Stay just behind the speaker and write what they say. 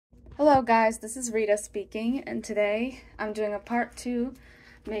Hello guys, this is Rita speaking, and today I'm doing a part 2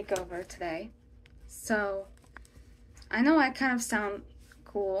 makeover today. So, I know I kind of sound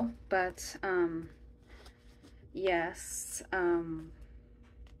cool, but, yes,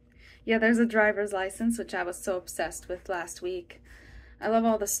 yeah, there's a driver's license, which I was so obsessed with last week. I love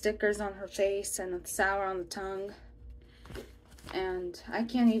all the stickers on her face and the sour on the tongue, and I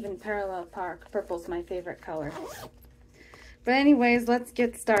can't even parallel park. Purple's my favorite color. But anyways, let's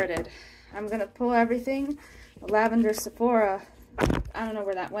get started. I'm going to pull everything. Lavender Sephora. I don't know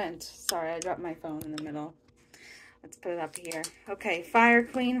where that went. Sorry, I dropped my phone in the middle. Let's put it up here. Okay, Fire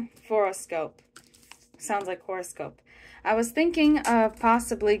Queen Horoscope. Sounds like horoscope. I was thinking of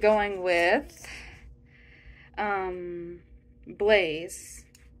possibly going with Blaze.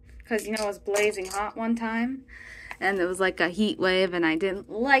 Because, you know, it was blazing hot one time. And it was like a heat wave, and I didn't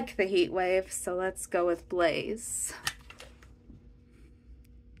like the heat wave. So let's go with Blaze.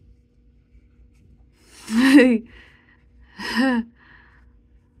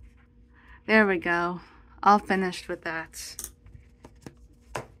 There we go. All finished with that.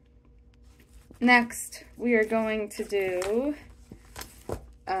 Next, we are going to do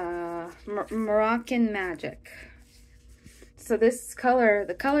Moroccan Magic. So this color,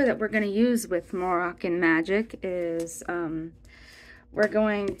 the color that we're going to use with Moroccan Magic is, we're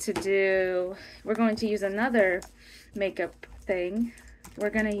going to use another makeup thing. We're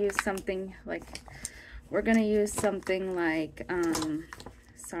going to use something like,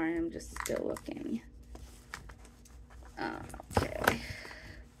 sorry, I'm just still looking. Okay.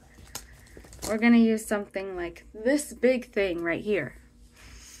 We're going to use something like this big thing right here.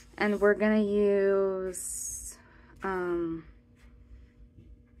 And we're going to use, I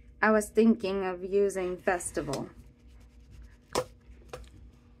was thinking of using Festival.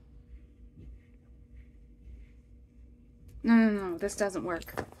 No, this doesn't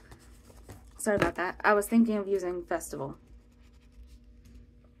work. Sorry about that. I was thinking of using Festival.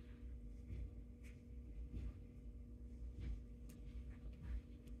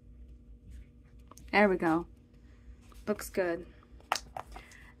 There we go. Looks good.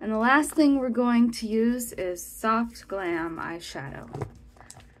 And the last thing we're going to use is Soft Glam eyeshadow.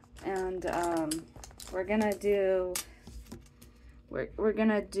 And we're gonna do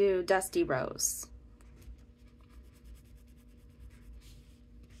Dusty Rose.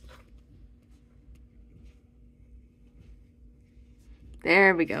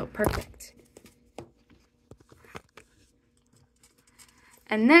 There we go, perfect.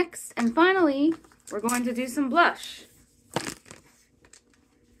 And next, and finally, we're going to do some blush.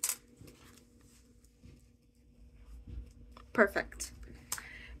 Perfect.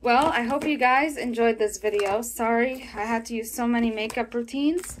 Well, I hope you guys enjoyed this video. Sorry I had to use so many makeup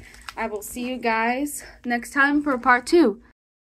routines. I will see you guys next time for part 2.